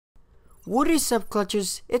What is up,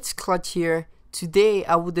 Clutchers? It's Clutch here. Today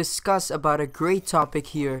I will discuss about a great topic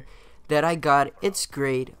here that I got. It's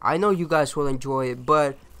great. I know you guys will enjoy it,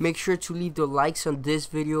 but make sure to leave the likes on this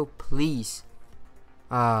video, please.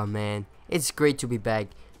 Ah man, it's great to be back.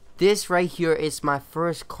 This right here is my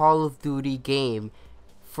first Call of Duty game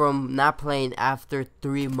from not playing after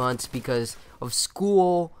 3 months because of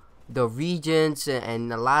school, the regions,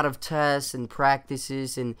 and a lot of tests and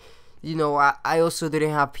practices. And you know, I also didn't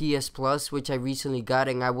have PS Plus, which I recently got,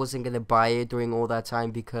 and I wasn't gonna buy it during all that time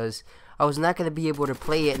because I was not gonna be able to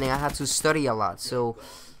play it, and I had to study a lot. So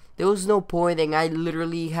there was no point, and I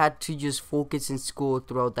literally had to just focus in school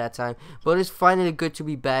throughout that time. But it's finally good to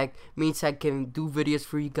be back. Means I can do videos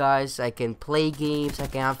for you guys. I can play games. I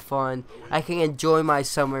can have fun. I can enjoy my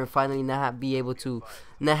summer and finally not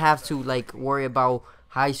have to like worry about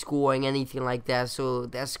high school and anything like that. So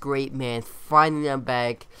that's great, man. Finally I'm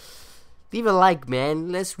back. Leave a like, man.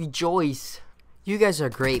 Let's rejoice. You guys are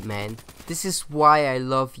great, man. This is why I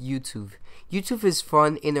love YouTube. YouTube is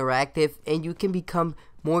fun, interactive, and you can become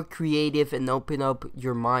more creative and open up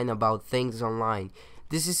your mind about things online.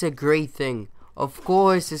 This is a great thing. Of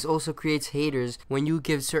course, this also creates haters when you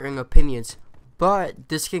give certain opinions. But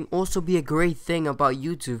this can also be a great thing about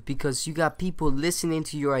YouTube because you got people listening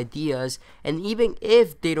to your ideas, and even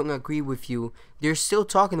if they don't agree with you, they're still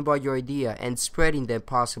talking about your idea and spreading them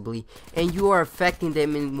possibly, and you are affecting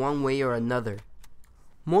them in one way or another.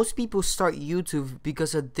 Most people start YouTube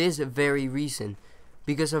because of this very reason,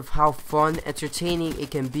 because of how fun, entertaining it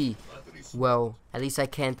can be. Well, at least I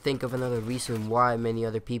can't think of another reason why many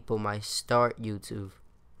other people might start YouTube.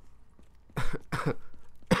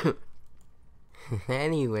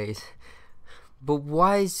 Anyways, but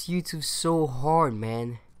why is YouTube so hard,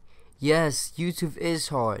 man? Yes, YouTube is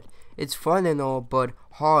hard. It's fun and all, but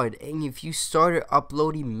hard. And if you started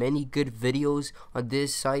uploading many good videos on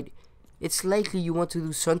this site, it's likely you want to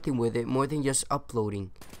do something with it more than just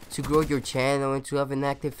uploading, to grow your channel and to have an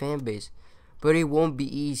active fan base. But it won't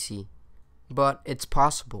be easy. But it's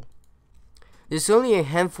possible. There's only a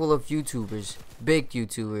handful of YouTubers, big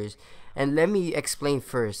YouTubers. And let me explain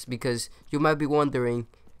first, because you might be wondering,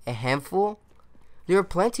 a handful? There are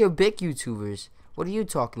plenty of big YouTubers. What are you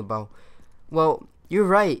talking about? Well, you're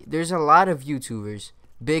right, there's a lot of YouTubers,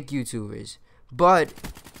 big YouTubers. But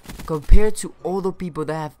compared to all the people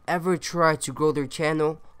that have ever tried to grow their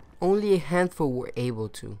channel, only a handful were able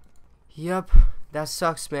to. Yup, that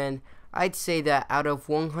sucks, man. I'd say that out of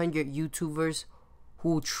 100 YouTubers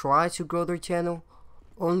who try to grow their channel,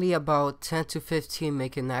 only about 10 to 15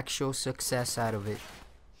 make an actual success out of it.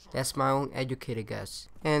 That's my own educated guess.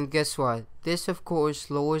 And guess what? This of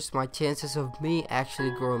course lowers my chances of me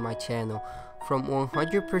actually growing my channel from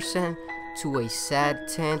 100% to a sad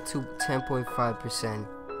 10 to 10.5%.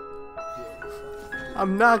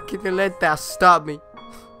 I'm not gonna let that stop me.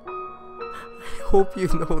 I hope you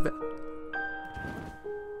know that.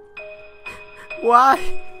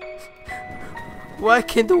 Why? Why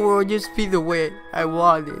can't the world just be the way I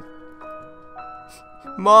want it?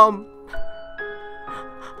 Mom,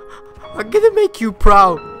 I'm gonna make you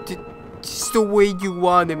proud, just the way you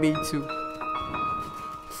wanted me to.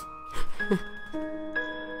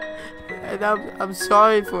 And I'm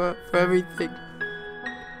sorry for everything.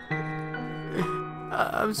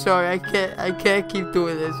 I'm sorry. I can't keep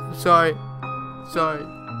doing this. I'm sorry. Sorry.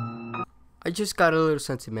 I just got a little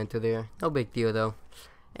sentimental there. No big deal though.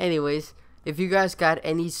 Anyways, if you guys got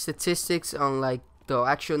any statistics on like the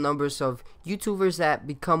actual numbers of YouTubers that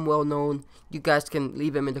become well known, you guys can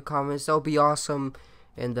leave them in the comments. That'll be awesome.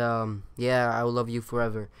 And yeah, I will love you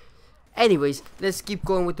forever. Anyways, let's keep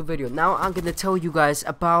going with the video. Now I'm gonna tell you guys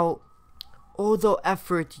about all the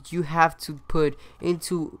effort you have to put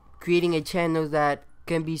into creating a channel that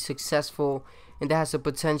can be successful and that has the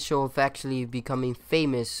potential of actually becoming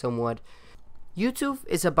famous somewhat. YouTube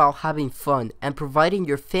is about having fun and providing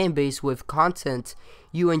your fan base with content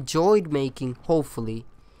you enjoyed making, hopefully,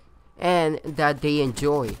 and that they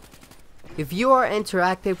enjoy. If you are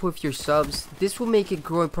interactive with your subs, this will make the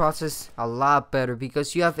growing process a lot better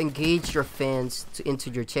because you have engaged your fans into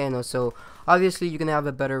your channel. So obviously you're gonna have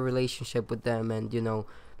a better relationship with them, and you know,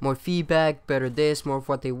 more feedback, better this, more of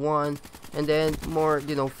what they want, and then more,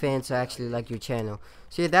 you know, fans actually like your channel.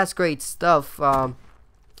 So yeah, that's great stuff.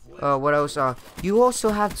 What else? You also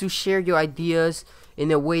have to share your ideas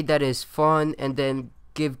in a way that is fun, and then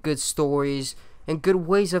give good stories and good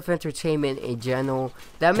ways of entertainment in general.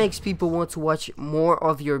 That makes people want to watch more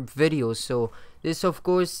of your videos. So this of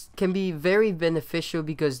course can be very beneficial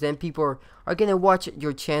because then people are gonna watch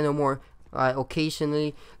your channel more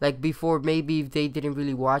occasionally. Like before, maybe they didn't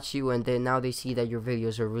really watch you, and then now they see that your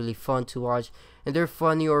videos are really fun to watch and they're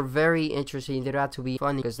funny or very interesting. They don't have to be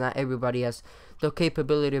funny because not everybody has the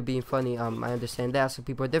capability of being funny. I understand that some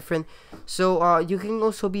people are different, so you can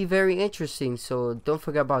also be very interesting, so don't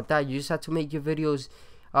forget about that. You just have to make your videos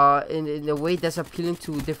in a way that's appealing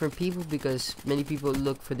to different people, because many people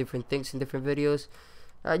look for different things in different videos.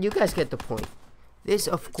 You guys get the point. This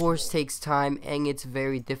of course takes time and it's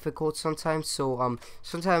very difficult sometimes, so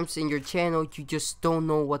sometimes in your channel you just don't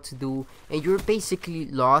know what to do and you're basically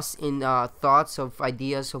lost in thoughts of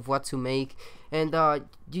ideas of what to make, and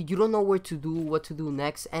you don't know what to do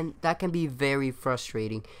next, and that can be very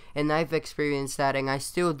frustrating. And I've experienced that, and I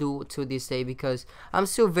still do to this day, because I'm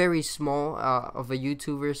still very small of a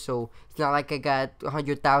YouTuber, so it's not like I got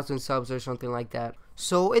 100,000 subs or something like that.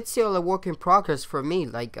 So it's still a work in progress for me.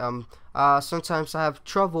 Like sometimes I have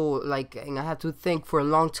trouble, like, and I have to think for a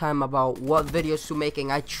long time about what videos to make,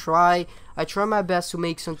 and I try my best to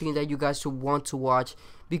make something that you guys will want to watch,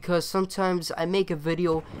 because sometimes I make a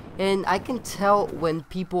video and I can tell when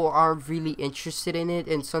people aren't really interested in it,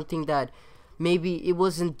 and something that maybe it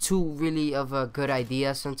wasn't too really of a good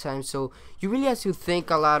idea sometimes. So you really have to think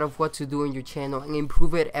a lot of what to do in your channel and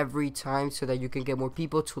improve it every time, so that you can get more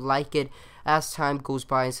people to like it as time goes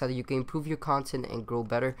by, and so that you can improve your content and grow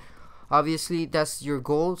better. Obviously that's your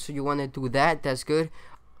goal, so you want to do that. That's good.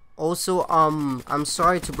 Also, I'm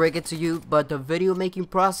sorry to break it to you, but the video making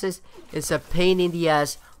process is a pain in the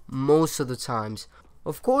ass most of the times.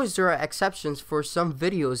 Of course, there are exceptions for some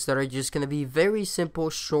videos that are just gonna be very simple,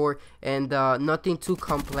 short, and nothing too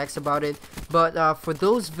complex about it. But for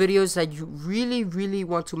those videos that you really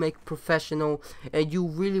want to make professional, and you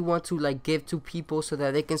really want to like give to people so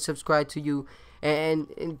that they can subscribe to you,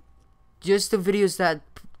 and just the videos that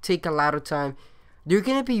take a lot of time, they're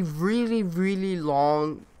gonna be really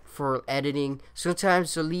long for editing.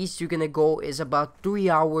 Sometimes the least you're gonna go is about 3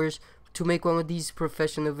 hours to make one of these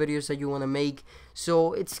professional videos that you want to make.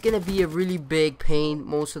 So it's gonna be a really big pain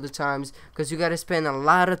most of the times, because you gotta spend a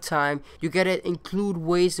lot of time. You gotta include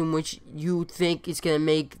ways in which you think it's gonna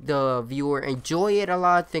make the viewer enjoy it a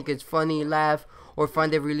lot, think it's funny, laugh, or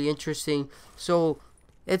find it really interesting. So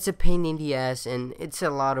it's a pain in the ass and it's a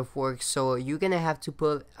lot of work, so you're gonna have to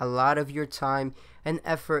put a lot of your time and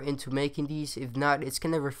effort into making these. If not, it's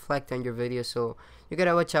gonna reflect on your video, so you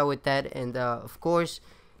gotta watch out with that. And of course,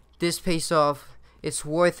 this pays off. It's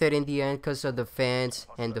worth it in the end because of the fans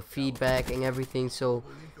and the feedback and everything. So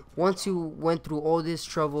once you went through all this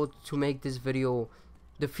trouble to make this video,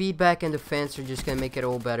 the feedback and the fans are just gonna make it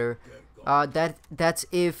all better. That's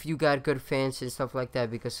if you got good fans and stuff like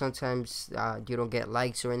that, because sometimes you don't get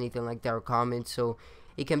likes or anything like that, or comments, so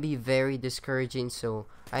it can be very discouraging. So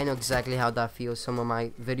I know exactly how that feels. Some of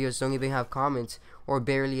my videos don't even have comments or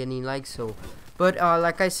barely any likes. So but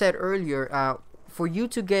like I said earlier, for you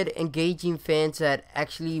to get engaging fans that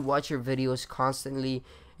actually watch your videos constantly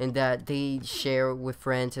and that they share with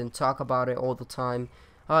friends and talk about it all the time,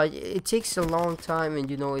 it takes a long time,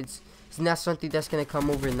 and you know it's not something that's gonna come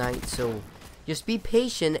overnight. So just be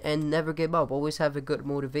patient and never give up. Always have a good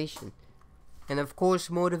motivation. And of course,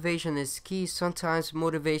 motivation is key. Sometimes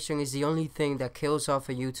motivation is the only thing that kills off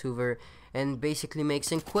a YouTuber and basically makes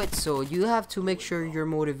him quit. So you have to make sure your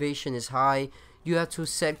motivation is high. You have to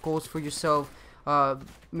set goals for yourself.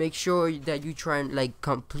 Make sure that you try and like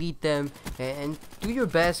complete them, and do your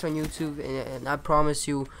best on YouTube, and I promise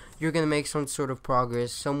you, you're gonna make some sort of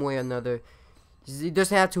progress some way or another. It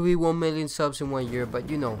doesn't have to be 1 million subs in 1 year, but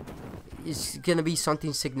you know, it's gonna be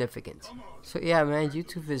something significant. So yeah, man,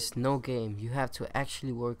 YouTube is no game. You have to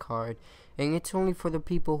actually work hard, and it's only for the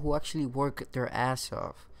people who actually work their ass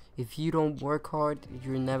off. If you don't work hard,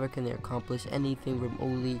 you're never gonna accomplish anything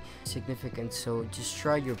remotely significant. So just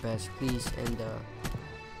try your best, please, and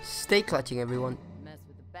stay clutching, everyone.